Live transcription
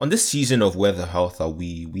On this season of Where the Health Are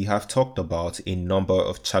we have talked about a number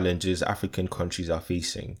of challenges African countries are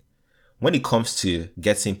facing when it comes to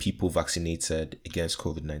getting people vaccinated against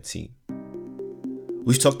COVID-19.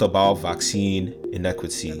 We've talked about vaccine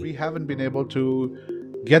inequity. We haven't been able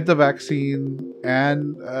to get the vaccine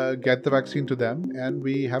and get the vaccine to them, and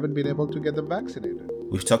we haven't been able to get them vaccinated.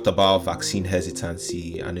 We've talked about vaccine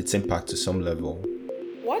hesitancy and its impact to some level.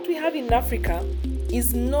 What we have in Africa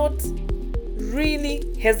is not really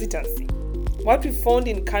hesitancy. What we found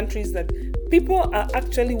in countries that people are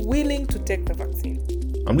actually willing to take the vaccine.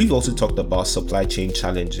 And we've also talked about supply chain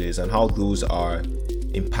challenges and how those are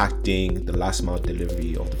impacting the last mile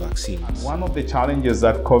delivery of the vaccines. One of the challenges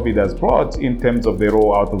that COVID has brought in terms of the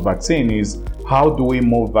rollout of vaccine is how do we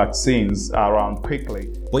move vaccines around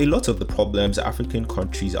quickly? But a lot of the problems African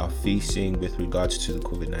countries are facing with regards to the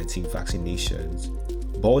COVID-19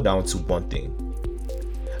 vaccinations boil down to one thing,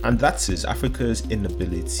 and that is Africa's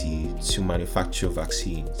inability to manufacture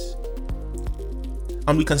vaccines.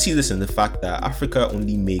 And we can see this in the fact that Africa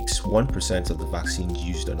only makes 1% of the vaccines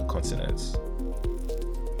used on the continent.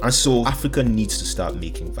 And so Africa needs to start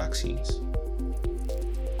making vaccines.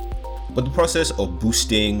 But the process of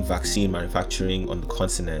boosting vaccine manufacturing on the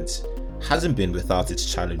continent hasn't been without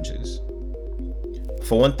its challenges.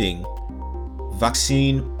 For one thing,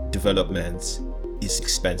 vaccine development is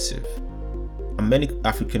expensive, and many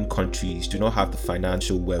African countries do not have the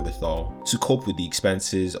financial wherewithal to cope with the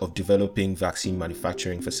expenses of developing vaccine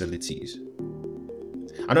manufacturing facilities.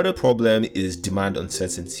 Another problem is demand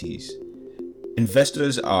uncertainties.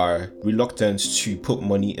 Investors are reluctant to put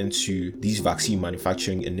money into these vaccine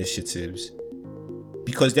manufacturing initiatives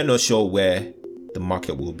because they're not sure where the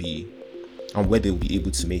market will be and where they will be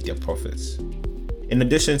able to make their profits. In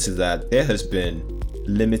addition to that, there has been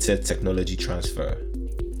limited technology transfer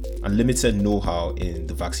and limited know-how in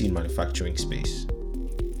the vaccine manufacturing space.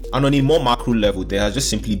 And on a more macro level, there has just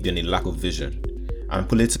simply been a lack of vision and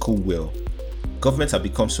political will. Governments have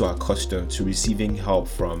become so accustomed to receiving help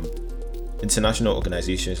from international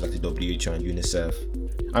organizations like the WHO and UNICEF,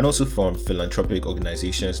 and also from philanthropic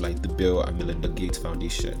organizations like the Bill and Melinda Gates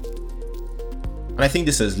Foundation. And I think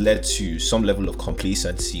this has led to some level of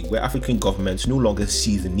complacency where African governments no longer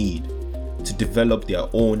see the need to develop their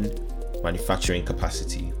own manufacturing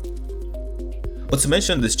capacity. But to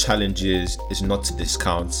mention these challenges is not to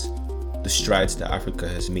discount the strides that Africa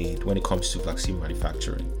has made when it comes to vaccine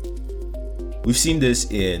manufacturing. We've seen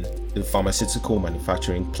this in the Pharmaceutical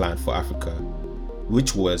Manufacturing Plan for Africa,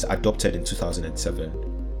 which was adopted in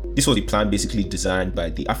 2007. This was a plan basically designed by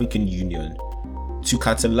the African Union to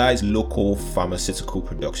catalyze local pharmaceutical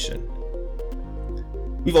production.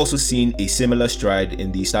 We've also seen a similar stride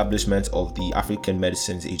in the establishment of the African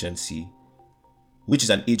Medicines Agency, which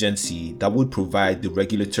is an agency that would provide the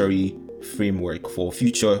regulatory framework for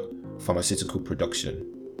future pharmaceutical production.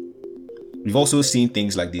 We've also seen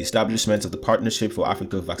things like the establishment of the Partnership for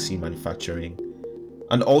Africa Vaccine Manufacturing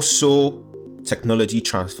and also technology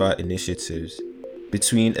transfer initiatives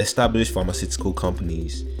between established pharmaceutical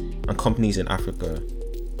companies and companies in Africa.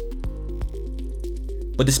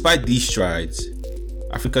 But despite these strides,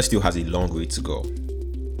 Africa still has a long way to go.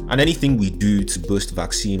 And anything we do to boost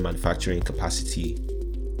vaccine manufacturing capacity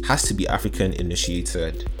has to be African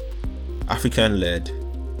initiated, African led,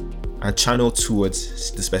 and channeled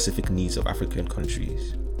towards the specific needs of African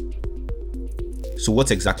countries. So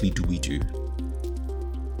what exactly do we do?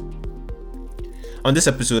 On this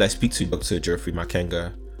episode, I speak to Dr. Geoffrey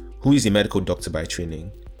Makenga, who is a medical doctor by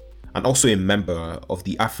training, and also a member of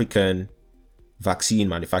the African Vaccine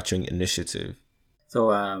Manufacturing Initiative. So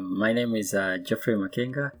my name is Geoffrey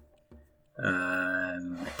Makenga.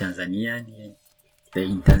 I'm a Tanzanian,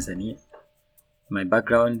 in Tanzania. My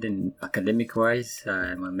background in academic-wise,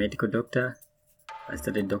 I'm a medical doctor. I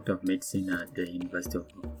studied Doctor of Medicine at the University of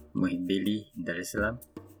Muhimbili in Dar es Salaam.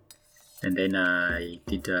 And then I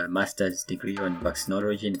did a master's degree on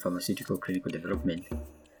vaccinology and pharmaceutical clinical development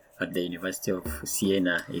at the University of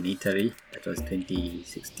Siena in Italy. That was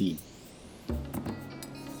 2016.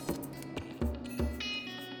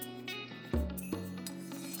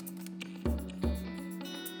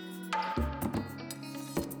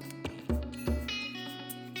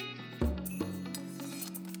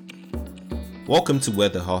 Welcome to Where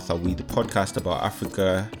the Health Are We, the podcast about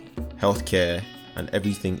Africa, healthcare, and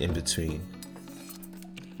everything in between.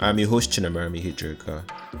 I'm your host, Chinamarami Hidrika.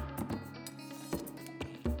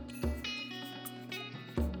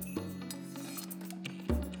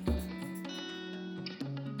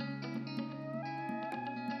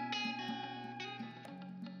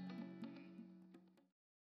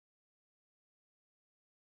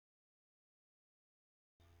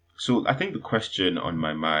 So I think the question on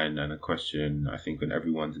my mind, and a question I think on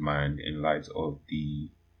everyone's mind in light of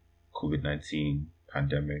the COVID-19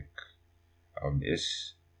 pandemic,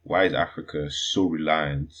 is why is Africa so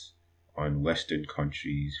reliant on Western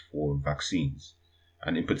countries for vaccines,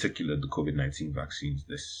 and in particular the COVID-19 vaccines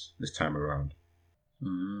this time around?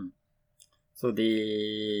 Mm. So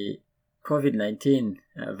the COVID-19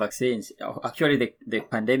 vaccines, actually the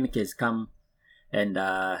pandemic has come and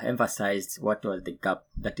emphasized what was the gap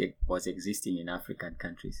that it was existing in African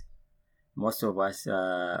countries. Most of us,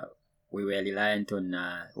 we were reliant on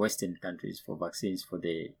Western countries for vaccines for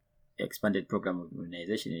the expanded program of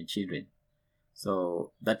immunization in children.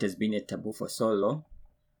 So that has been a taboo for so long.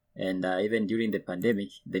 And even during the pandemic,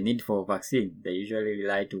 the need for vaccine, they usually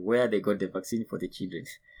rely to where they got the vaccine for the children.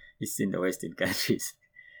 It's in the Western countries.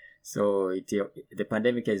 So the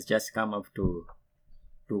pandemic has just come up to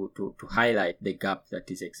highlight the gap that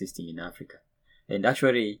is existing in Africa. And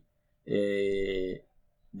actually, the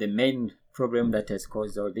main problem that has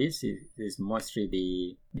caused all this is mostly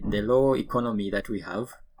the low economy that we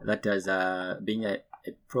have, that has been a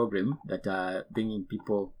problem that are bringing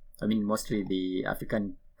people, mostly the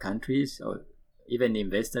African countries or even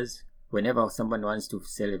investors. Whenever someone wants to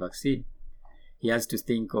sell a vaccine, he has to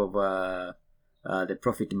think of the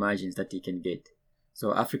profit margins that he can get.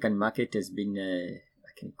 So African market has been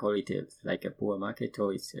I can call it like a poor market,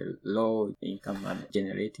 or it's a low income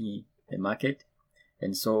generating a market.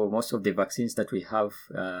 And so most of the vaccines that we have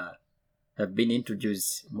been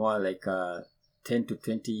introduced more like 10 to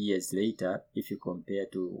 20 years later, if you compare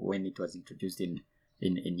to when it was introduced in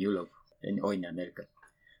Europe or in America.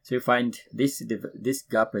 So you find this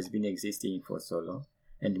gap has been existing for so long,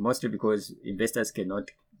 and mostly because investors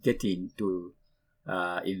cannot get in to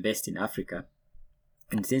invest in Africa.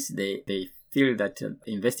 And since they feel that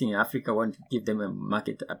investing in Africa won't give them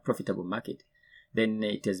a profitable market, then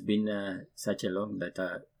it has been such a long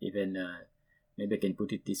that even maybe I can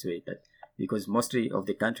put it this way, that because mostly of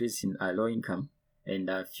the countries are low income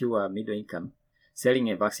and few are middle income, selling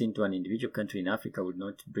a vaccine to an individual country in Africa would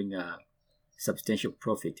not bring a substantial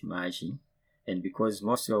profit margin. And because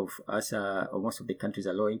most of us or most of the countries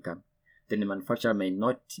are low income, then the manufacturer may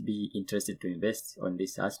not be interested to invest on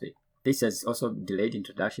this aspect. This has also delayed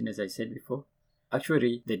introduction, as I said before.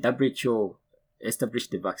 Actually, the WHO established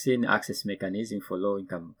the vaccine access mechanism for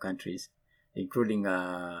low-income countries, including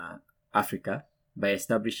Africa, by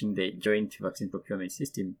establishing the joint vaccine procurement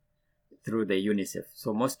system through the UNICEF.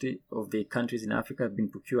 So most of the countries in Africa have been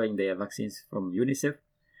procuring their vaccines from UNICEF,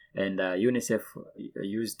 and UNICEF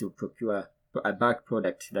used to procure a bulk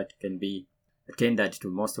product that can be tendered to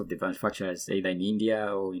most of the manufacturers, either in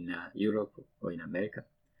India or in Europe or in America.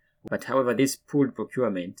 But however, this pooled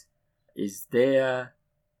procurement is there.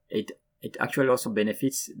 It actually also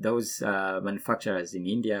benefits those manufacturers in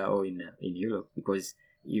India or in Europe, because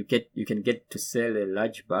you can get to sell a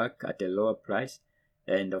large bulk at a lower price,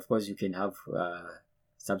 and of course you can have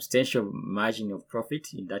substantial margin of profit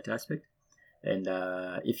in that aspect. And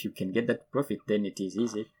if you can get that profit, then it is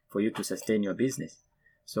easy for you to sustain your business.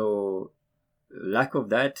 So lack of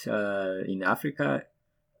that in Africa,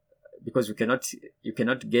 because you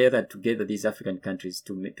cannot gather together these African countries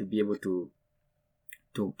to be able to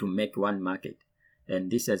make one market. And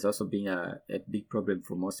this has also been a big problem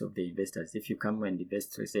for most of the investors. If you come and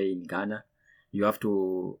invest, say, in Ghana, you have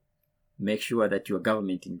to make sure that your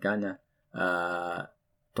government in Ghana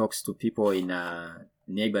talks to people in a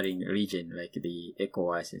neighboring region like the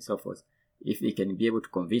ECOWAS and so forth. If you can be able to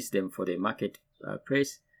convince them for the market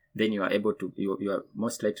price, then you are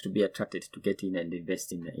most likely to be attracted to get in and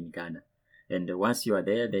invest in Ghana. And once you are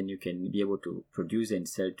there, then you can be able to produce and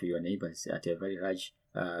sell to your neighbors at a very large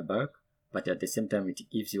bulk. But at the same time, it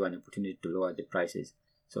gives you an opportunity to lower the prices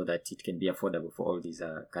so that it can be affordable for all these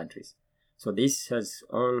countries. So this has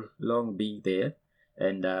all long been there.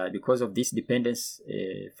 And because of this dependence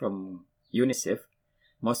from UNICEF,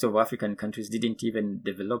 most of African countries didn't even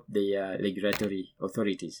develop their regulatory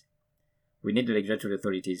authorities. We need regulatory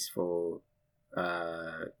authorities for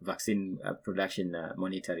vaccine production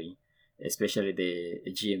monitoring, especially the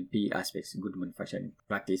GMP aspects, good manufacturing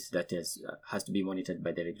practice, that has to be monitored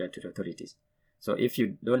by the regulatory authorities. So if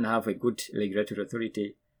you don't have a good regulatory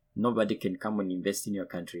authority, nobody can come and invest in your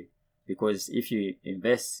country, because if you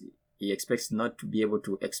invest, he expects not to be able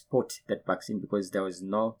to export that vaccine because there was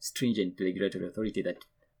no stringent regulatory authority that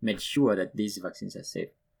made sure that these vaccines are safe.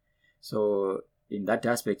 So in that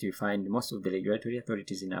aspect, you find most of the regulatory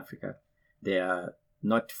authorities in Africa, they are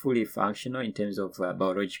not fully functional in terms of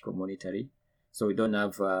biological monitoring. So we don't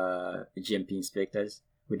have GMP inspectors.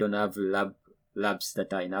 We don't have labs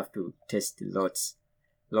that are enough to test lots.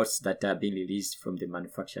 lots that are being released from the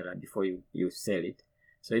manufacturer before you sell it.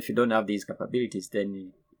 So if you don't have these capabilities,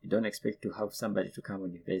 then you don't expect to have somebody to come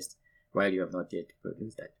and invest while you have not yet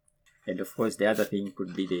produced that. And of course, the other thing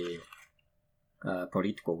could be the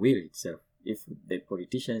political will itself. If the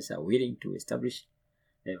politicians are willing to establish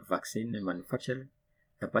a vaccine manufacturing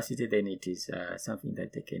capacity, then it is something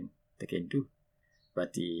that they can do.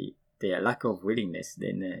 But their lack of willingness,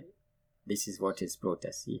 then this is what has brought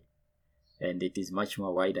us here. And it is much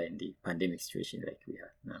more wider in the pandemic situation like we have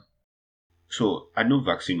now. So I know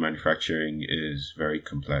vaccine manufacturing is very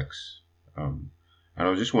complex. And I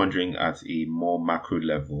was just wondering, at a more macro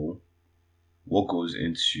level, what goes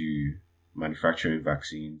into manufacturing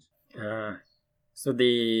vaccines? So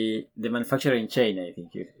the manufacturing chain, I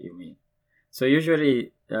think you mean. So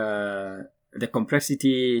usually the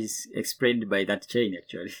complexity is explained by that chain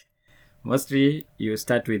actually. Mostly you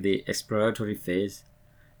start with the exploratory phase.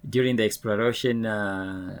 During the exploration,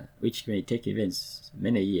 which may take even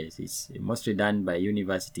many years, it's mostly done by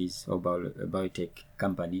universities or biotech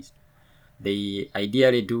companies. They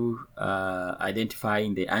ideally do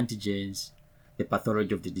identifying the antigens, the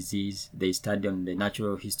pathology of the disease. They study on the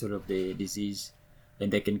natural history of the disease,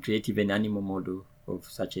 and they can create even animal model of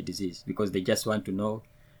such a disease, because they just want to know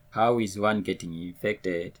how is one getting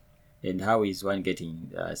infected and how is one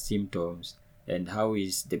getting symptoms and how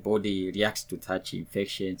is the body reacts to such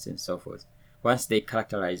infections and so forth. Once they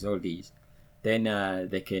characterize all these, then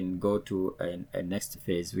they can go to a next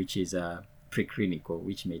phase, which is preclinical,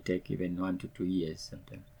 which may take even 1 to 2 years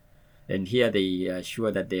sometimes. And here they are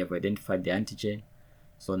sure that they have identified the antigen.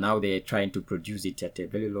 So now they are trying to produce it at a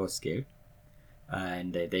very low scale.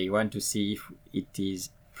 And they want to see if it is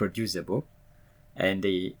producible. And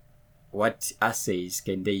what assays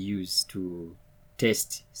can they use to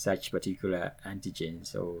test such particular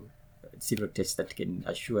antigens, or several tests that can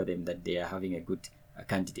assure them that they are having a good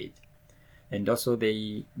candidate. And also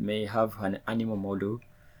they may have an animal model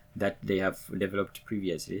that they have developed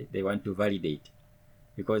previously. They want to validate,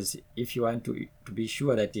 because if you want to be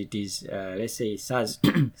sure that it is let's say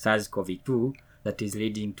SARS-CoV-2 that is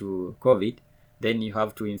leading to COVID, then you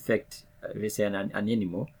have to infect let's say an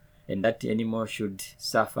animal, and that animal should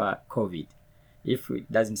suffer COVID. If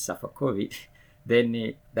it doesn't suffer COVID,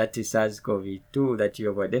 then that is SARS-CoV-2 that you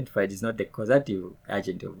have identified is not the causative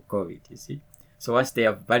agent of COVID, you see. So once they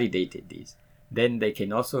have validated this, then they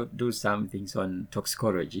can also do some things on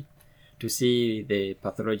toxicology to see the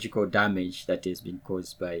pathological damage that has been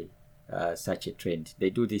caused by such a trend. They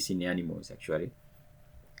do this in animals actually.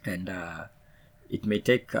 And it may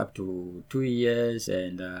take up to 2 years,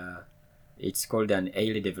 and it's called an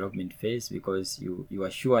early development phase, because you are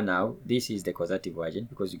sure now this is the causative agent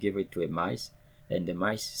because you gave it to a mice and the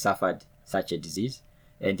mice suffered such a disease.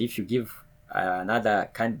 And if you give another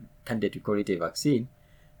candidate, we call it a vaccine,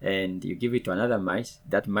 and you give it to another mice,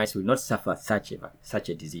 that mice will not suffer such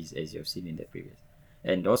a disease as you've seen in the previous.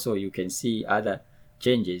 And also you can see other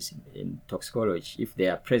changes in toxicology if they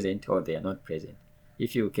are present or they are not present.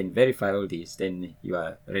 If you can verify all these, then you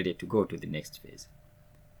are ready to go to the next phase.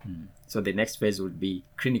 So the next phase would be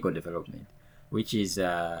clinical development, which is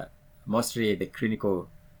mostly the clinical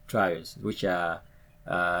trials, which are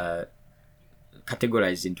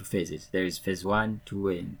categorized into phases. There is phase 1, 2,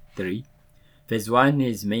 and 3. Phase 1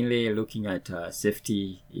 is mainly looking at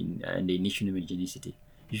safety and the initial immunogenicity.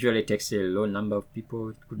 Usually it takes a low number of people.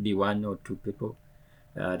 It could be 1 or 2 people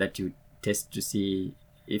that you test to see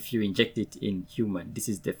if you inject it in human. This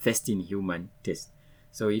is the first in human test.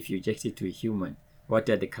 So if you inject it to a human, what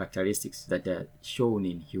are the characteristics that are shown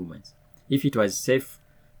in humans? If it was safe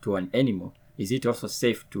to an animal, is it also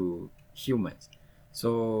safe to humans?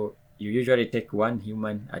 So you usually take one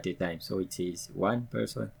human at a time. So it is one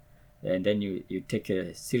person, and then you take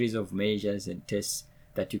a series of measures and tests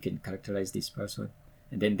that you can characterize this person.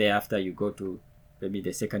 And then thereafter you go to maybe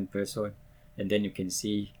the second person, and then you can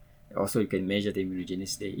see, also you can measure the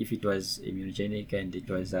immunogenicity. If it was immunogenic and it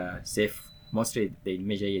was safe, mostly the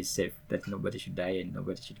measure is safe, that nobody should die and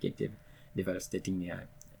nobody should get devastating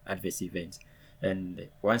adverse events. And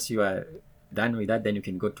once you are done with that, then you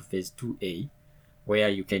can go to phase 2A, where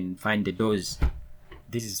you can find the dose.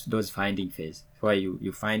 This is dose finding phase, where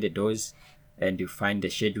you find a dose and you find the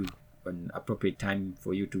schedule an appropriate time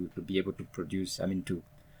for you to be able to produce, to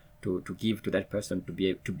give to that person to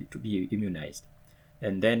be immunized.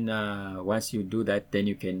 And then once you do that, then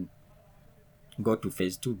you can go to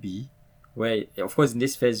phase 2B, where of course in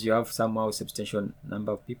this phase you have somehow substantial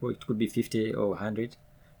number of people. It could be 50 or 100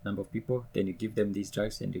 number of people. Then you give them these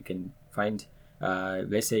drugs, and you can find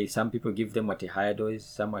let's say some people give them at a higher dose,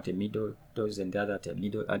 some at a middle dose, and the other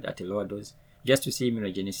at a lower dose, just to see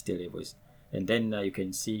immunogenicity levels. and then you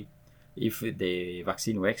can see if the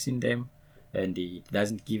vaccine works in them and it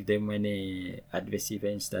doesn't give them any adverse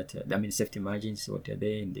events that, safety margins, what are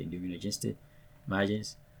there in the immunogenicity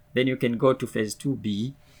margins. Then you can go to phase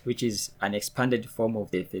 2B, which is an expanded form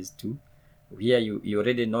of the phase 2. Here you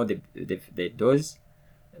already know the dose,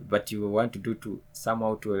 but you want to do to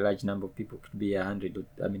somehow to a large number of people, could be 100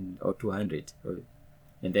 or 200,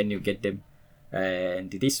 and then you get them.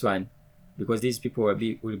 And this one, because these people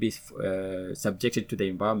will be subjected to the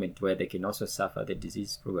environment where they can also suffer the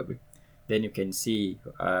disease probably, then you can see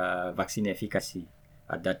vaccine efficacy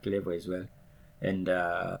at that level as well. And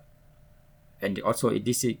also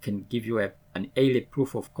this can give you an early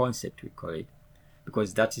proof of concept, we call it,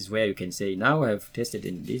 because that is where you can say, now I have tested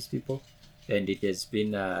in these people and it has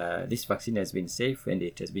been this vaccine has been safe and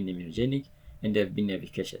it has been immunogenic and they have been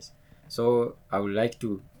efficacious. So I would like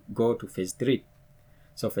to go to phase 3.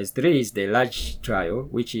 So phase 3 is the large trial,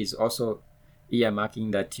 which is also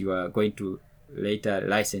earmarking that you are going to later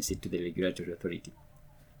license it to the regulatory authority.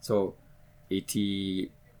 So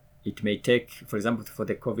it may take, for example, for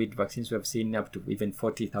the COVID vaccines, we have seen up to even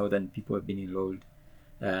 40,000 people have been enrolled.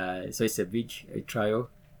 So it's a big trial.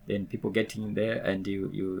 Then people get in there and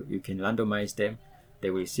you can randomize them. They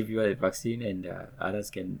will receive your vaccine and others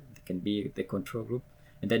can be the control group.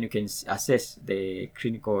 And then you can assess the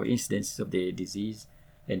clinical incidence of the disease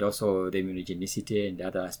and also the immunogenicity and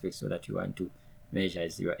other aspects so that you want to measure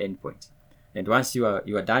as your endpoint. And once you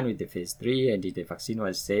are done with the phase 3 and the vaccine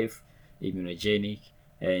was safe, immunogenic,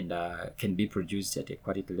 and can be produced at a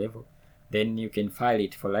quality level, then you can file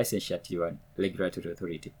it for licensure at your regulatory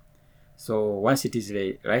authority. So once it is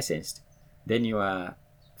licensed, then you are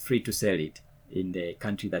free to sell it in the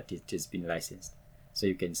country that it has been licensed. So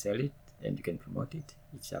you can sell it and you can promote it.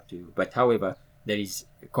 It's up to you. But however, there is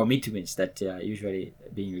commitments that are usually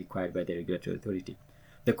being required by the regulatory authority.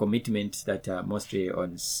 The commitments that are mostly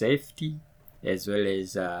on safety as well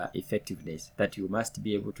as effectiveness, that you must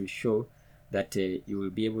be able to show that you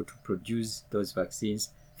will be able to produce those vaccines,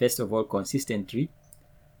 first of all, consistently,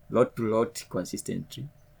 lot to lot consistently,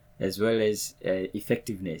 as well as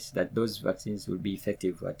effectiveness, that those vaccines will be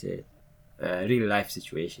effective at a real life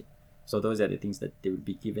situation. So those are the things that they will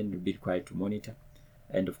be required to monitor.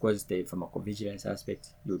 And of course, the pharmacovigilance aspect,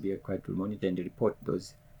 you'll be required to monitor and report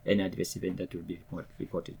any adverse event that will be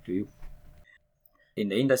reported to you. In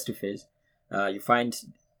the industry phase, you find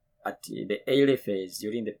at the early phase,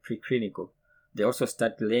 during the preclinical, they also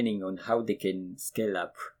start learning on how they can scale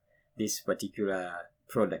up this particular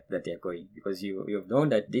product that they are going, because you've known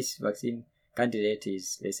that this vaccine candidate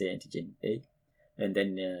is, let's say, antigen A, and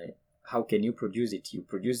then how can you produce it? You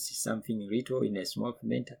produce something little in a small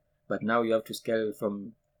fermenter, but now you have to scale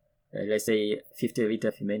from let's say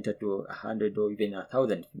 50-liter fermenter to 100 or even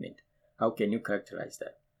 1,000 fermenter. How can you characterize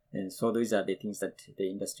that? And so those are the things that the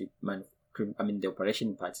industry, the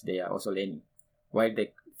operation parts, they are also learning. While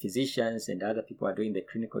the physicians and other people are doing the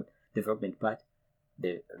clinical development part,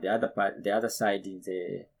 the other side is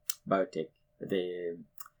the biotech, the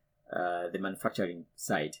manufacturing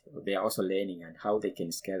side. They are also learning on how they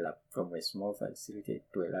can scale up from a small facility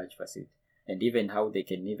to a large facility, and even how they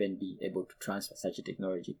can even be able to transfer such a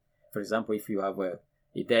technology. For example, if you have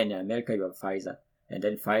if there in America you have Pfizer, and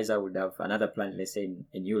then Pfizer would have another plant, let's say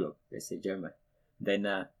in Europe, let's say Germany,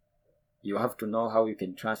 then you have to know how you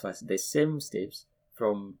can transfer the same steps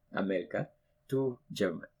from America to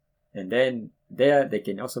Germany. And then there they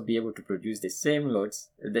can also be able to produce the same loads,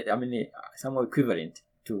 somewhat equivalent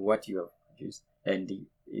to what you have produced. And the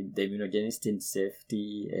immunogenicity and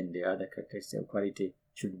safety and the other characteristics of quality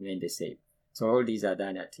should remain the same. So all these are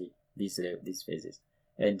done at these phases.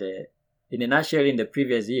 And in a nutshell, in the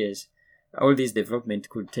previous years, all this development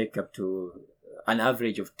could take up to an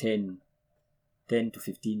average of 10 to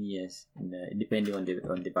 15 years, depending on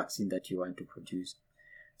the vaccine that you want to produce.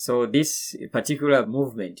 So this particular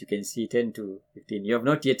movement, you can see 10 to 15, you have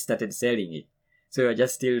not yet started selling it. So you're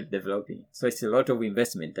just still developing. So it's a lot of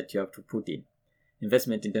investment that you have to put in.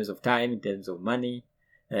 Investment in terms of time, in terms of money,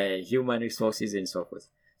 human resources, and so forth.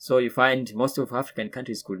 So you find most of African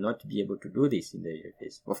countries could not be able to do this in the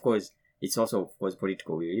phase. Of course, it's also, of course,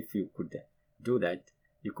 political. If you could do that,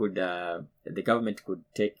 you could, the government could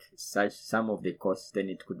take some of the costs, then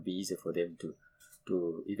it could be easier for them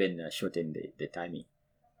to even shorten the timing.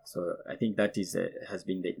 So I think that has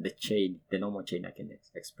been the normal chain I can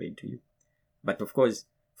explain to you. But of course,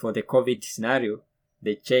 for the COVID scenario,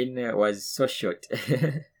 the chain was so short.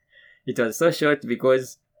 It was so short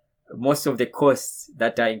because most of the costs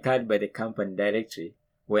that are incurred by the company directly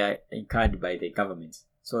were incurred by the government.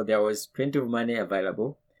 So there was plenty of money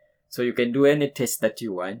available. So you can do any test that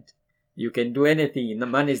you want. you can do anything. The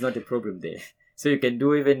money is not a problem there. So you can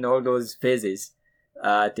do even all those phases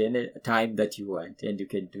at any time that you want, and you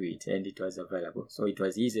can do it, and it was available. So it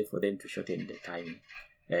was easy for them to shorten the time,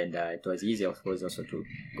 and it was easy, of course, also to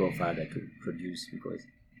go further to produce because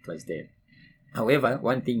it was there. However,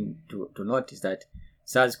 one thing to note is that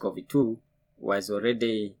SARS-CoV-2 was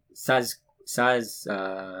already SARS as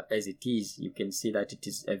it is. You can see that it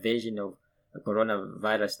is a version of a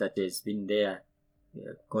coronavirus that has been there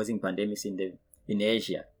causing pandemics in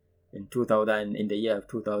Asia. In the year of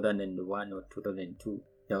 2001 or 2002,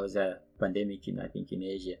 there was a pandemic in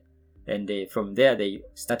Asia, and from there they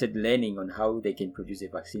started learning on how they can produce a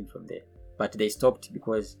vaccine from there. But they stopped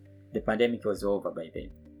because the pandemic was over by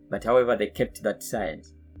then. But however, they kept that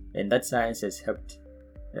science, and that science has helped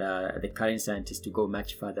the current scientists to go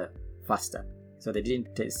much further, faster. So they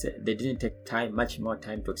didn't take much more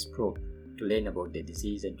time to explore, to learn about the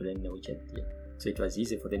disease and to learn which antigen. So it was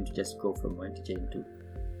easy for them to just go from antigen to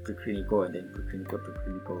preclinical, and then preclinical to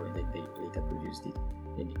clinical, and then they later produced it.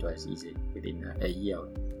 And it was easy within a year.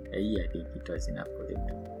 I think it was enough for them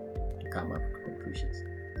to come up with conclusions.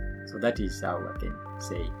 So that is how I can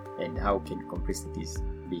say, and how can complexities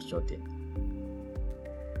be shortened.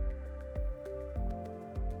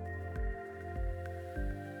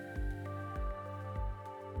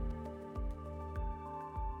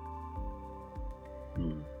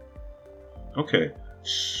 Okay,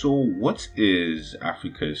 so what is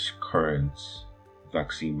Africa's current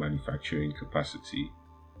vaccine manufacturing capacity?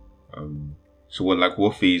 So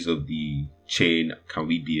what phase of the chain are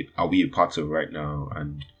we a part of right now,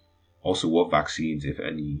 and also what vaccines, if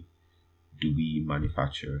any, do we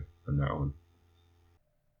manufacture on our own?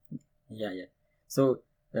 Yeah. So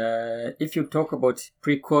if you talk about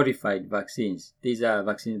pre-qualified vaccines, these are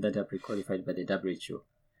vaccines that are pre-qualified by the WHO.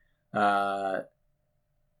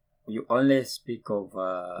 You only speak of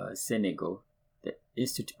Senegal, the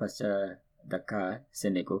Institut Pasteur Dakar,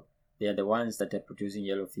 Senegal. They are the ones that are producing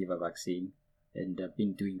yellow fever vaccine, and have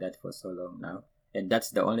been doing that for so long now. And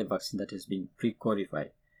that's the only vaccine that has been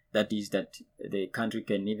pre-qualified. That is that the country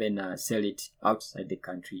can even sell it outside the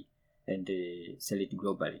country and sell it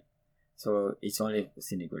globally. So it's only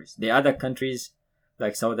Senegal. The other countries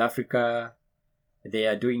like South Africa, they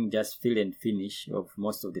are doing just fill and finish of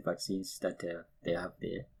most of the vaccines that they have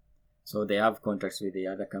there. So they have contracts with the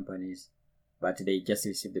other companies, but they just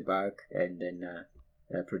receive the bag and then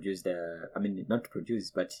not produce,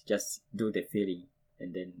 but just do the filling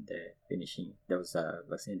and then the finishing those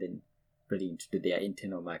vaccines, then put it into their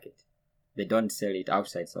internal market. They don't sell it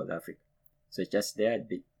outside South Africa. So it's just there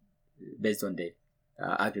based on the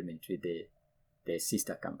agreement with the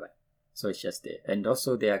sister company. So it's just there. And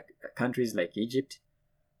also there are countries like Egypt.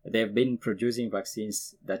 They've been producing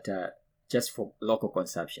vaccines that are just for local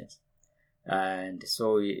consumptions. And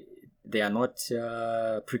so they are not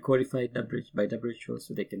pre-qualified by WHO,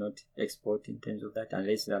 so they cannot export in terms of that,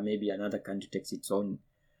 unless maybe another country takes its own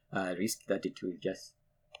risk that it will just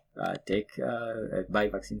buy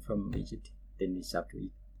vaccine from Egypt. Then it's up to it.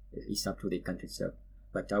 It's up to the country itself.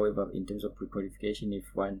 But however, in terms of pre-qualification, if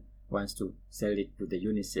one wants to sell it to the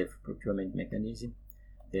UNICEF procurement mechanism,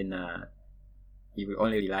 then it will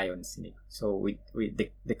only rely on Senegal. So with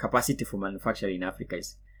the capacity for manufacturing in Africa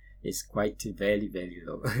is quite very, very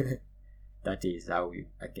low. That is how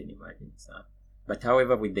I can imagine. So, but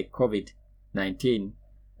however, with the COVID-19,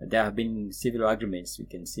 there have been several agreements. We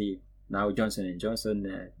can see now Johnson &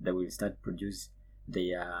 Johnson, they will start produce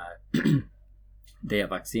their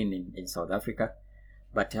vaccine in South Africa.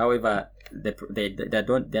 But however, they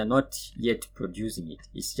are not yet producing it.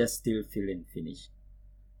 It's just still fill and finish.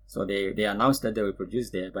 So they announced that they will produce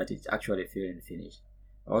there, but it's actually fill and finish.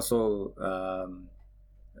 Also,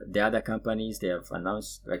 the other companies, they have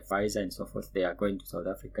announced, like Pfizer and so forth, they are going to South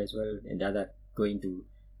Africa as well, and the other going to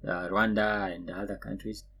Rwanda and other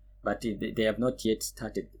countries. But they have not yet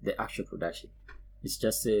started the actual production. It's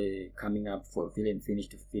just coming up for fill and finish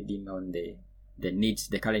to feed in on the needs,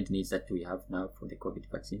 the current needs that we have now for the COVID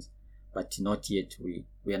vaccines. But not yet, we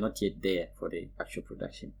are not yet there for the actual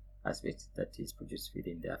production aspect that is produced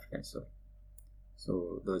within the African soil.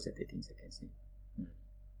 So those are the things I can say.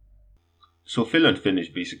 So fill and finish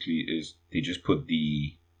basically is they just put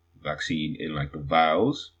the vaccine in like the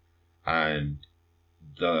vials, and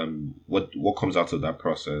what comes out of that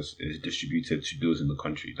process is distributed to those in the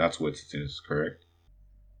country. That's what it is, correct?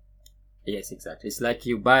 Yes, exactly. It's like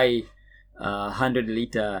you buy 100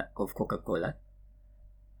 liter of Coca-Cola,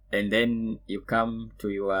 and then you come to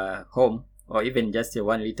your home, or even just a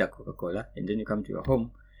 1 liter Coca-Cola, and then you come to your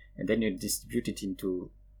home, and then you distribute it into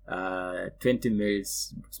 20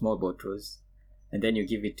 ml small bottles, and then you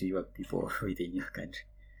give it to your people within your country.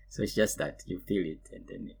 So it's just that you feel it, and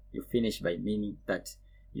then you finish by meaning that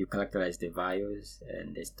you characterize the virus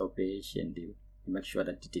and the stoppage, and you make sure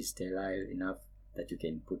that it is sterile enough that you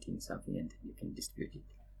can put in something and you can distribute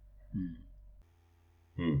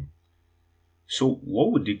it. So,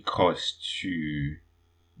 what would it cost to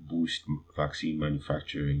boost vaccine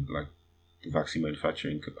manufacturing, like the vaccine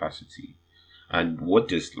manufacturing capacity? And what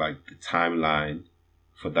does like the timeline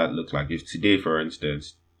for that look like? If today, for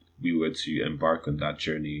instance, we were to embark on that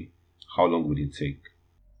journey, how long would it take?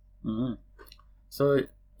 So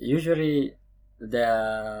usually,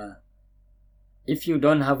 if you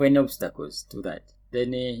don't have any obstacles to that,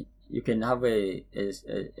 then you can have a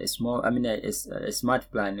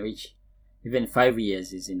smart plan, which even 5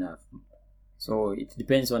 years is enough. So it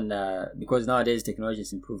depends on because nowadays technology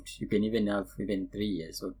is improved. You can even have even 3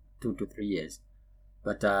 years or 2 to 3 years.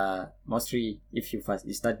 But mostly, if you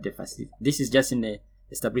start the facility, this is just in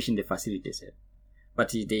establishing the facilities.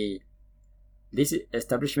 But this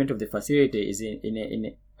establishment of the facility is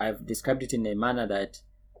I've described it in a manner that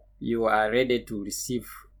you are ready to receive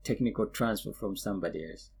technical transfer from somebody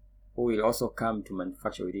else who will also come to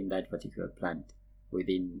manufacture within that particular plant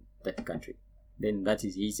within that country. Then that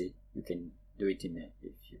is easy. You can do it in a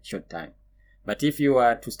short time. But if you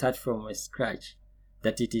are to start from scratch,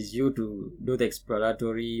 that it is you to do the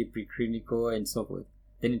exploratory, preclinical, and so forth,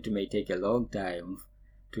 then it may take a long time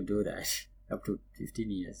to do that, up to 15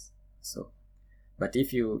 years. So, but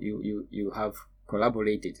if you have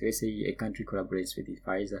collaborated, let's say a country collaborates with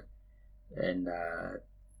Pfizer, and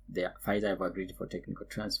the Pfizer have agreed for technical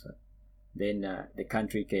transfer, then the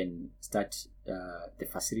country can start the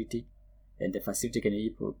facility, and the facility can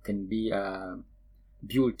be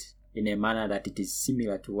built in a manner that it is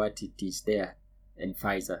similar to what it is there in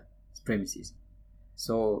Pfizer premises.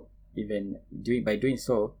 So even by doing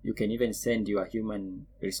so, you can even send your human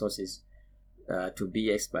resources to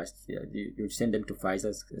be experts. You send them to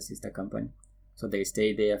Pfizer's sister company, so they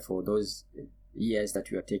stay there for those years that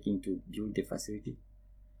you are taking to build the facility.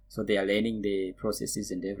 So they are learning the processes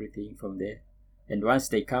and everything from there. And once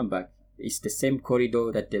they come back, it's the same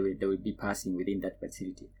corridor that they will be passing within that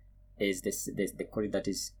facility as the corridor that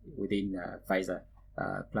is within Pfizer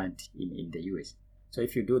plant in the US. So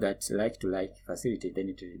if you do that like facility, then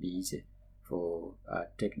it will be easy for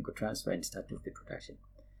technical transfer and start of the production.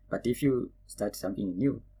 But if you start something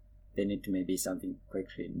new, then it may be something quite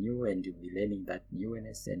new, and you'll be learning that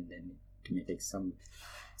newness, and then it may take some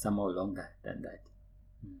more longer than that.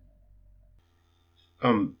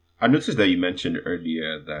 I noticed that you mentioned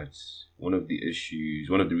earlier that one of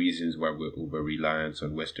the reasons why we're over reliant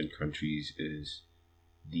on Western countries is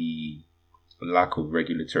the lack of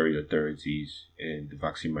regulatory authorities in the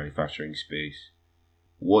vaccine manufacturing space.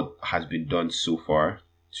 What has been done so far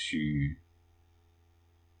to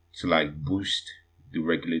like boost the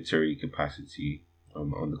regulatory capacity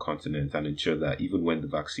on the continent and ensure that even when the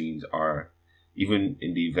vaccines are, even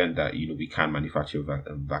in the event that we can manufacture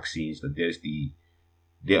vaccines, that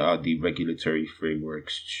there are the regulatory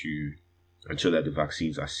frameworks to ensure that the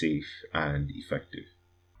vaccines are safe and effective?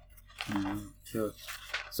 Sure.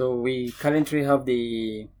 So we currently have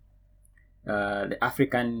the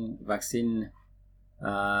African Vaccine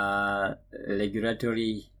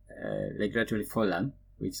Regulatory Forum,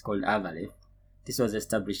 which is called AVALEF. This was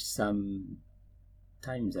established some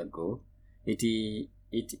times ago. It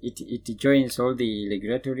joins all the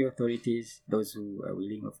regulatory authorities, those who are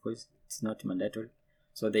willing, of course. It's not mandatory.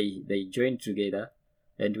 So they join together,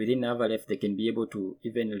 and within AVALEF they can be able to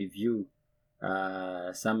even review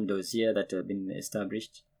some dossier that have been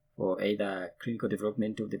established for either clinical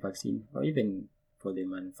development of the vaccine or even for the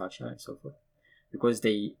manufacture and so forth, because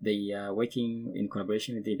they are working in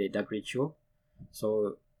collaboration with the WHO.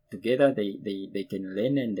 So together they can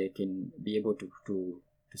learn, and they can be able to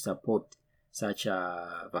support such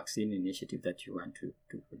a vaccine initiative that you want to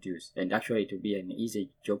produce. And actually it will be an easy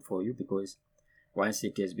job for you, because once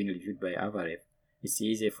it has been reviewed by AVALEF, it's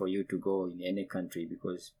easy for you to go in any country,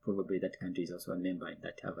 because probably that country is also a member in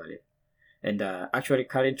that AVALEF. And actually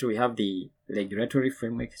currently we have the regulatory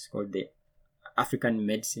framework. It's called the African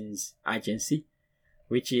Medicines Agency,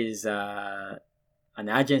 which is an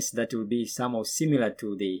agency that will be somehow similar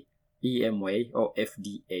to the EMA or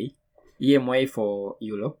FDA. EMA for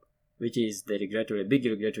Europe, which is the big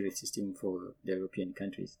regulatory system for the European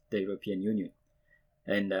countries, the European Union.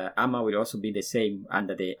 And AMA will also be the same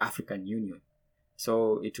under the African Union.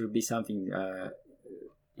 So it will be something,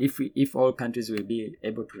 if all countries will be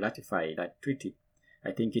able to ratify that treaty,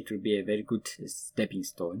 I think it will be a very good stepping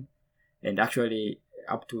stone. And actually,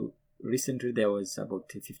 up to recently, there was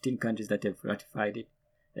about 15 countries that have ratified it,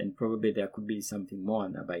 and probably there could be something more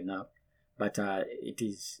by now. But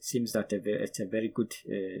seems that it's a very good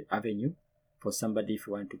avenue for somebody if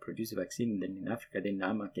you want to produce a vaccine. Then in Africa, then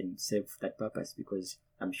AMA can serve that purpose, because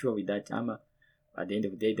I'm sure with that AMA, at the end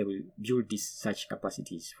of the day, they will build such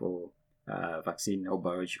capacities for vaccine or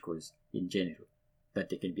biologicals in general, that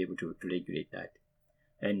they can be able to regulate that.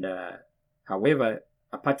 And however,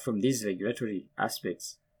 apart from these regulatory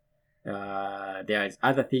aspects, there are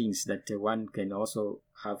other things that one can also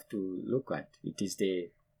have to look at. It is the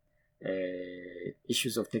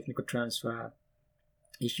issues of technical transfer,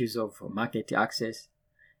 issues of market access,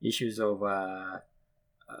 issues of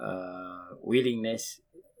willingness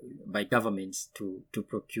by governments to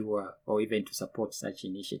procure or even to support such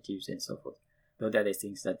initiatives and so forth. Those are the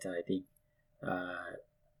things that I think are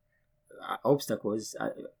obstacles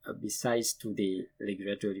besides to the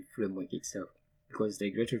regulatory framework itself, because the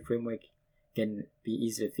regulatory framework can be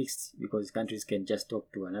easily fixed, because countries can just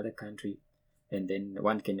talk to another country and then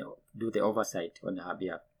one can do the oversight on her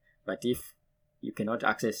behalf. But if you cannot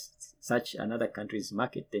access such another country's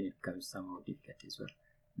market, then it becomes somehow difficult as well.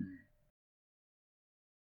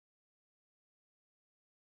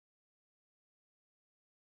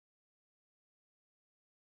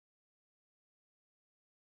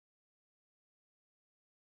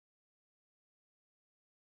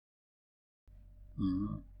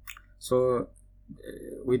 So,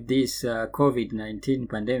 with this COVID-19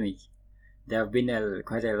 pandemic, there have been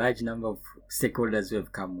quite a large number of stakeholders who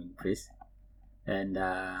have come in place, and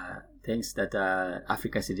thanks that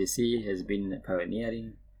Africa CDC has been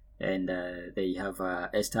pioneering, and they have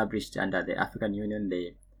established under the African Union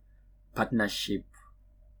the partnership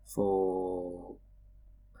for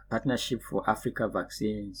Africa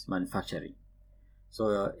vaccines manufacturing.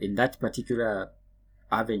 So in that particular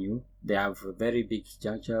avenue, they have a very big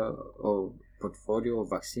juncture or portfolio of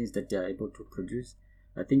vaccines that they are able to produce.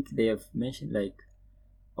 I think they have mentioned like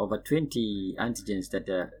over 20 antigens that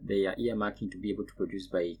they are earmarking to be able to produce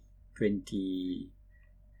by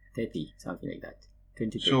 2030, something like that.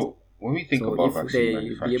 2030. So when we think about vaccine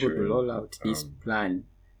manufacturing, if they be able to roll out this plan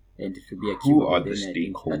and to be who are the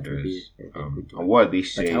stakeholders and what are they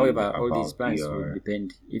saying? But however, all these about plans will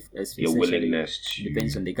depend their willingness to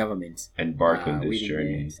depends on the governments embark on this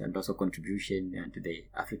journey, and also contribution to the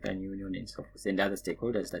African Union and so forth, and other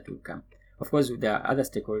stakeholders that will come. Of course, there are other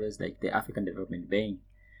stakeholders like the African Development Bank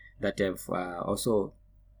that have also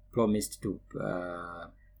promised to.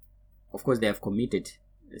 Of course, they have committed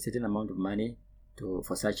a certain amount of money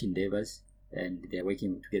for such endeavors, and they are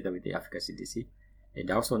working together with the Africa CDC. And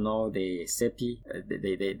I also know the CEPI,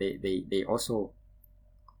 they also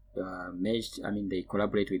merged. I mean, they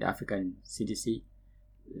collaborate with African CDC.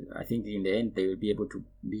 I think in the end they will be able to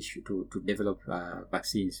develop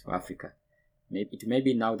vaccines for Africa. It may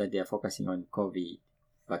be now that they are focusing on COVID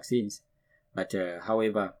vaccines, but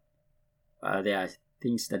however, there are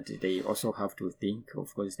things that they also have to think.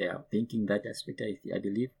 Of course, they are thinking that aspect. I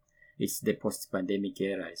believe it's the post-pandemic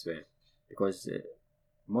era as well, because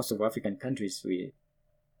most of African countries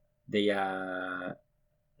they are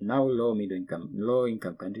now low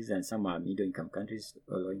income countries, and some are middle income countries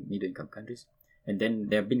or low middle income countries, and then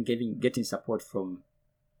they have been getting support from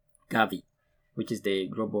Gavi, which is the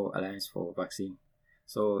Global Alliance for Vaccine.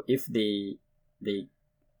 So if that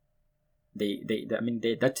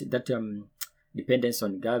dependence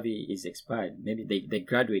on Gavi is expired, maybe they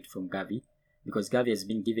graduate from Gavi, because Gavi has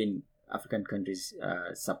been giving African countries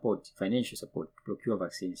financial support to procure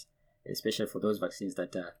vaccines, especially for those vaccines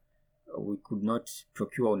that we could not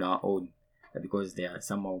procure on our own because they are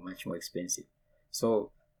somehow much more expensive.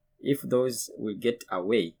 So if those will get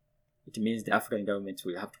away, it means the African governments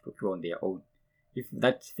will have to procure on their own. If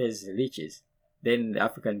that phase reaches, then the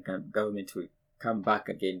African government will come back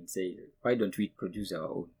again and say, why don't we produce our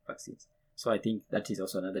own vaccines? So I think that is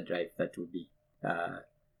also another drive that will be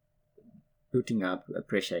putting up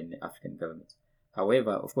pressure in the African governments.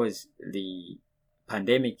 However, of course, the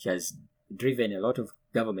pandemic has driven a lot of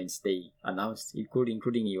governments. They announced,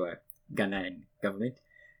 including your Ghanaian government,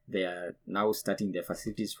 they are now starting their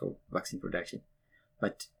facilities for vaccine production.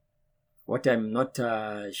 But what I'm not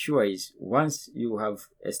sure is, once you have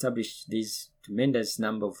established this tremendous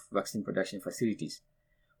number of vaccine production facilities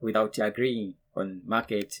without agreeing on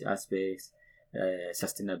market aspects,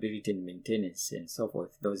 sustainability and maintenance and so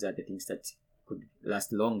forth, those are the things that could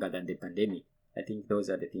last longer than the pandemic. I think those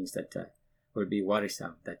are the things that will be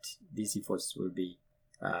worrisome, that these efforts will be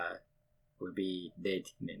dead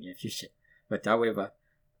in the near future. But however,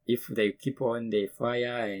 if they keep on the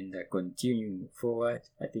fire and continue forward,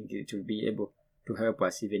 I think it will be able to help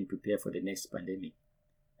us even prepare for the next pandemic.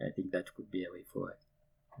 I think that could be a way forward.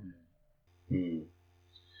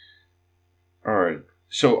 All right.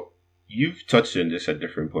 So you've touched on this at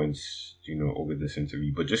different points, over this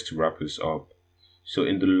interview, but just to wrap this up, so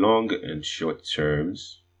in the long and short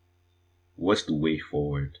terms, what's the way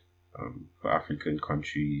forward for African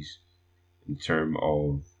countries in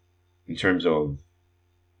terms of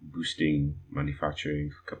boosting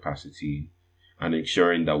manufacturing capacity and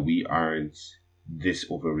ensuring that we aren't this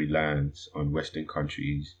over reliant on Western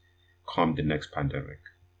countries come the next pandemic?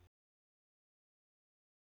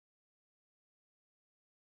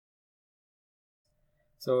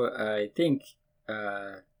 So I think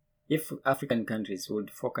if African countries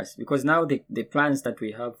would focus, because now the plans that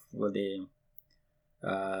we have for the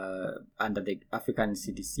under the African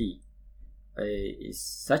CDC is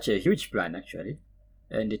such a huge plan actually,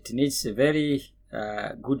 and it needs a very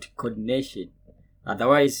good coordination.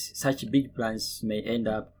 Otherwise, such big plans may end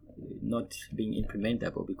up not being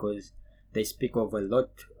implementable because they speak of a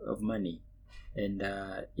lot of money, and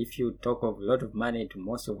if you talk of a lot of money to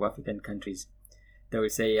most of African countries, they will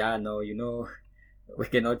say, no, we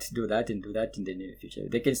cannot do that and do that in the near future.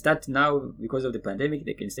 They can start now because of the pandemic.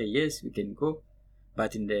 They can say, yes, we can go.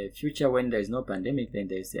 But in the future, when there is no pandemic, then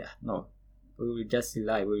they say, no, we will just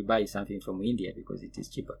rely, we will buy something from India because it is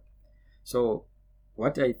cheaper. So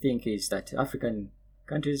what I think is that African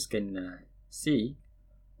countries can see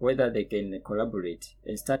whether they can collaborate,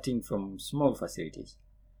 and starting from small facilities,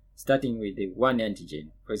 starting with the one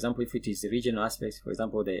antigen. For example, if it is the regional aspects, for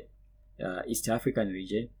example, the East African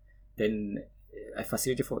region, then a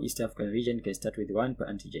facility for East African region can start with one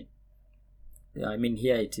antigen. I mean,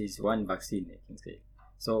 here it is one vaccine, I can say.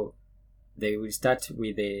 So they will start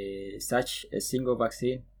with such a single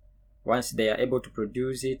vaccine. Once they are able to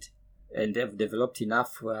produce it and they've developed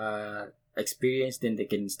enough experience, then they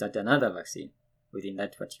can start another vaccine within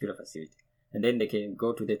that particular facility. And then they can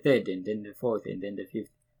go to the third, and then the fourth, and then the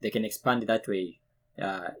fifth. They can expand that way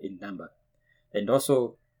in number. And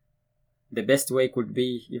also, the best way could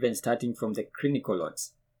be even starting from the clinical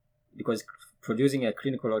lots, because producing a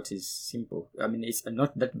clinical lot is simple. I mean, it's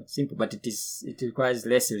not that simple, but it requires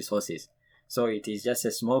less resources. So it is just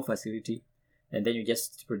a small facility, and then you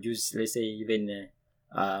just produce, let's say, even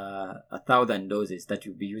 1,000 doses that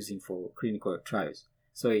you'll be using for clinical trials.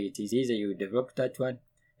 So it is easy. You develop that one,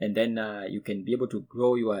 and then you can be able to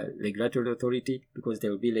grow your regulatory authority, because they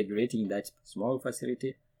will be regulating that small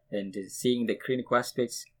facility and seeing the clinical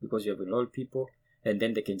aspects, because you have a lot of people, and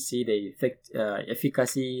then they can see the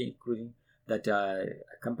efficacy, including that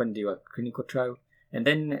accompanied your clinical trial. And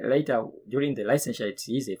then later, during the licensure, it's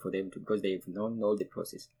easy for them because they've known all the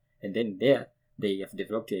process. And then there, they have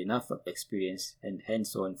developed enough experience and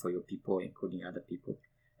hands-on for your people, including other people.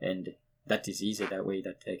 And that is easy that way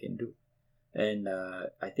that they can do. And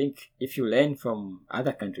I think if you learn from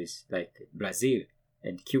other countries like Brazil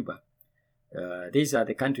and Cuba, these are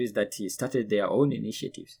the countries that started their own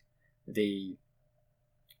initiatives.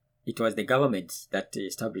 It was the government that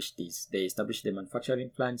established these. They established the manufacturing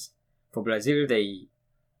plants. For Brazil, they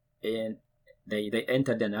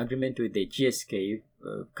entered an agreement with the GSK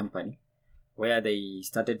company, where they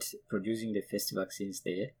started producing the first vaccines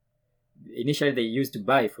there. Initially, they used to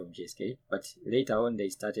buy from GSK, but later on,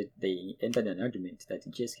 they entered an agreement that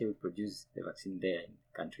GSK would produce the vaccine there in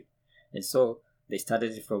the country. And so they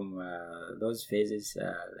started from those phases,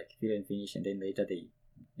 like fill and finish, and then later they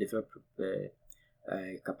developed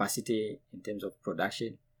capacity in terms of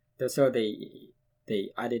production. So they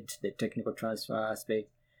added the technical transfer aspect,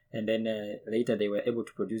 and then later they were able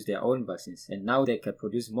to produce their own vaccines, and now they can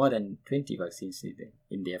produce more than 20 vaccines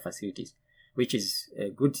in their facilities, which is a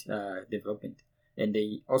good development. And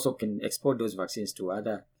they also can export those vaccines to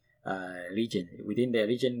other regions. Within their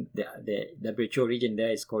region, the WHO region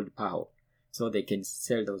there is called PAHO, so they can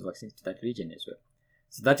sell those vaccines to that region as well.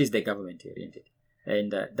 So that is the government oriented,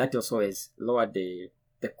 and that also has lowered the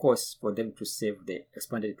cost for them to save the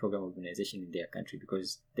expanded program organization in their country,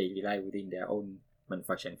 because they rely within their own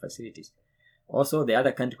manufacturing facilities. Also, the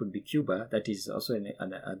other country could be Cuba. That is also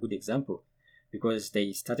a good example, because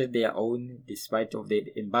they started their own despite of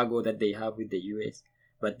the embargo that they have with the US,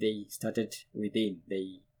 but they started within.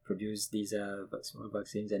 They produced these small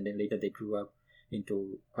vaccines, and then later they grew up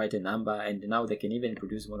into quite a number, and now they can even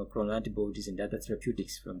produce monoclonal antibodies and other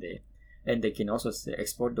therapeutics from there, and they can also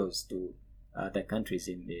export those to other countries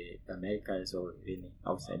in the Americas or even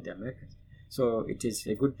outside the Americas. So it is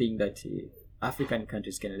a good thing that African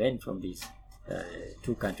countries can learn from these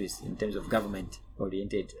two countries in terms of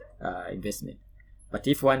government-oriented investment. But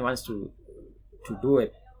if one wants to do a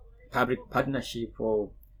public partnership or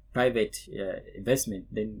private investment,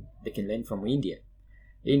 then they can learn from India.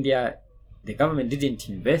 The government didn't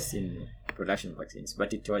invest in production of vaccines,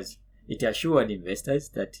 but it was it assured investors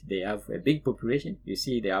that they have a big population. You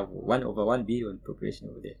see, they have over 1 billion population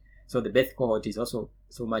over there. So the birth cohort is also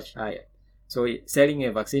so much higher. So selling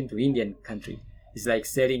a vaccine to Indian country is like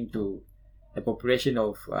selling to a population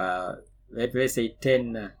of, let's say,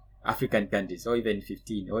 10 African countries, or even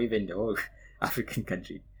 15, or even the whole African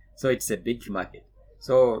country. So it's a big market.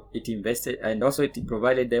 So it invested, and also it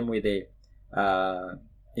provided them with a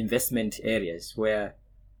investment areas where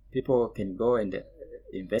people can go and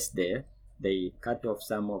invest there. They cut off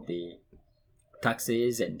some of the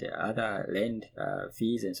taxes and other land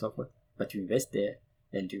fees and so forth, but you invest there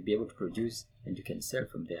and you'll be able to produce and you can sell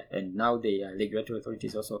from there. And now the regulatory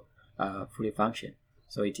authorities also fully function.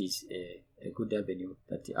 So it is a good avenue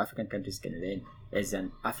that the African countries can learn as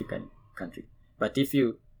an African country. But if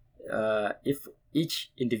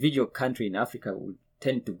each individual country in Africa would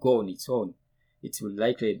tend to go on its own, it will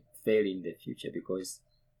likely fail in the future, because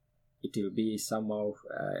it will be somehow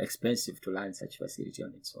expensive to run such facility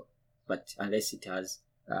on its own. But unless it has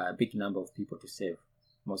a big number of people to serve,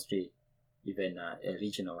 mostly even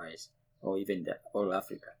regional-wise, or even all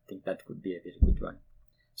Africa, I think that could be a very good one.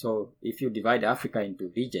 So if you divide Africa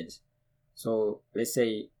into regions, so let's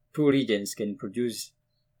say 2 regions can produce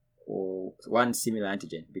one similar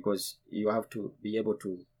antigen, because you have to be able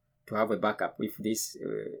to have a backup. If this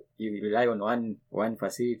you rely on one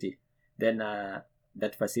facility, then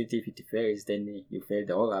that facility, if it fails, then you fail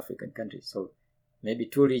the whole African country. So maybe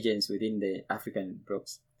 2 regions within the African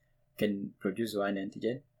blocks can produce one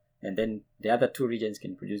antigen, and then the other 2 regions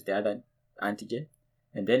can produce the other antigen.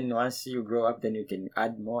 And then once you grow up, then you can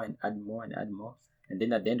add more and add more and add more. And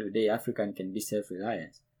then at the end of the day, African can be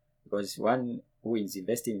self-reliant, because one who is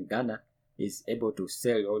investing in Ghana is able to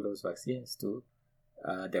sell all those vaccines to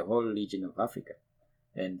the whole region of Africa.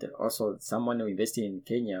 And also someone who investing in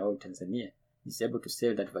Kenya or Tanzania is able to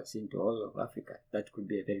sell that vaccine to all of Africa. That could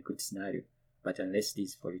be a very good scenario. But unless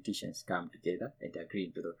these politicians come together and agree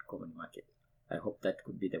into that common market, I hope that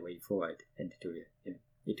could be the way forward, and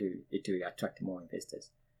it will attract more investors.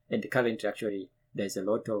 And currently, actually, there's a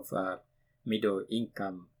lot of middle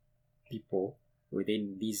income people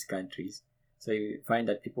within these countries. So you find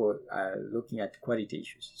that people are looking at quality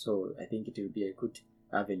issues. So I think it will be a good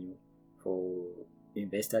avenue for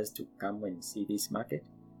investors to come and see this market.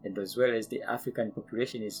 And as well as the African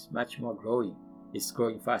population is much more growing. It's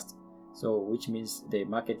growing fast. So which means the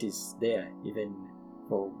market is there even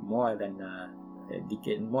for more than a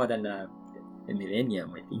decade, more than a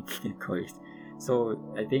millennium, I think you can call it.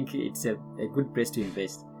 So I think it's a good place to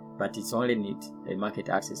invest, but it's only need a market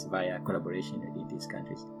access via collaboration within these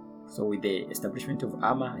countries. So with the establishment of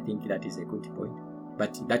AMA, I think that is a good point,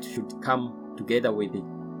 but that should come together with the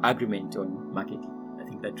agreement on marketing. I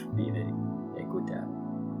think that would be a good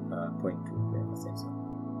point to emphasize on.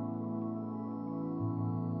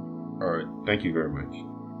 All right. Thank you very much.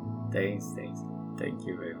 Thanks. Thank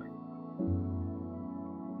you very much.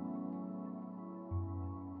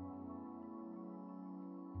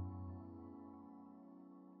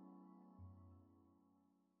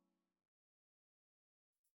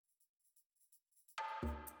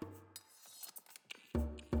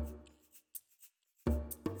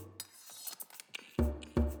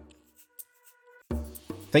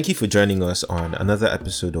 Thank you for joining us on another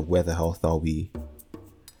episode of Where the Health Are We?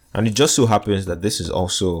 And it just so happens that this is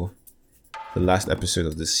also the last episode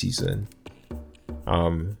of this season.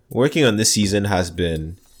 Working on this season has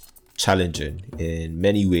been challenging in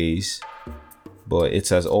many ways, but it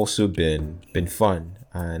has also been fun,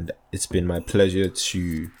 and it's been my pleasure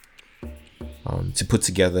to put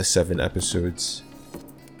together 7 episodes.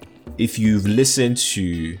 If you've listened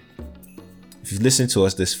to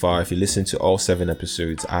us this far, if you listened to all 7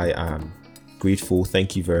 episodes, I am grateful.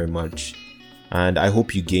 Thank you very much. And I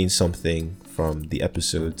hope you gained something from the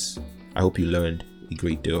episodes. I hope you learned a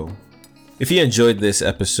great deal. If you enjoyed this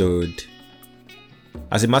episode,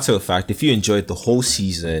 as a matter of fact, if you enjoyed the whole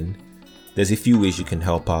season, there's a few ways you can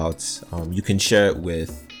help out. You can share it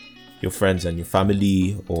with your friends and your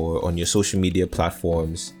family, or on your social media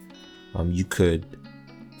platforms. You could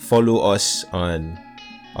follow us on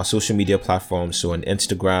our social media platforms, so on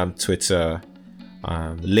Instagram, Twitter,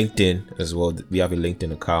 LinkedIn as well. We have a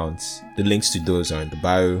LinkedIn account. The links to those are in the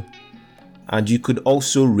bio. And you could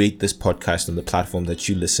also rate this podcast on the platform that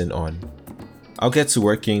you listen on. I'll get to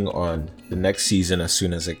working on the next season as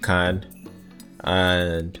soon as I can,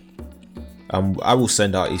 and I will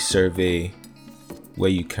send out a survey where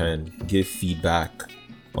you can give feedback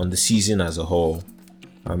on the season as a whole,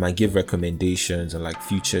 and give recommendations on like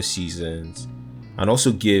future seasons, and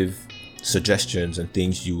also give suggestions and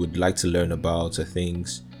things you would like to learn about, or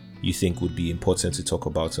things you think would be important to talk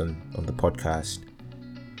about on the podcast.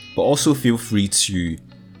 But also feel free to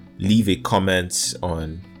leave a comment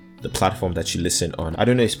on the platform that you listen on. I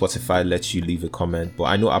don't know if Spotify lets you leave a comment, but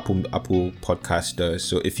I know Apple Podcast does.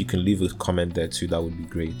 So if you can leave a comment there too, that would be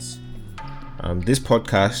great. This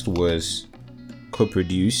podcast was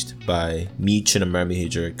co-produced by me, Chinamarami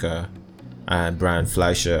Hejerica, and Brian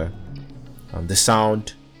Fleischer. The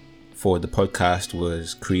sound for the podcast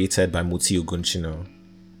was created by Muti Ogunchino.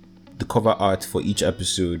 The cover art for each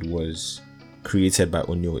episode was created by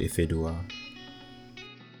Onyo Ifedua.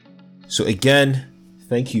 So again,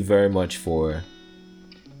 thank you very much for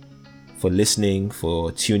listening,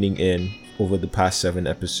 for tuning in over the past 7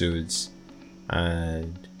 episodes,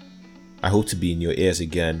 and I hope to be in your ears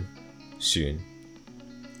again soon.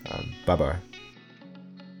 Bye bye.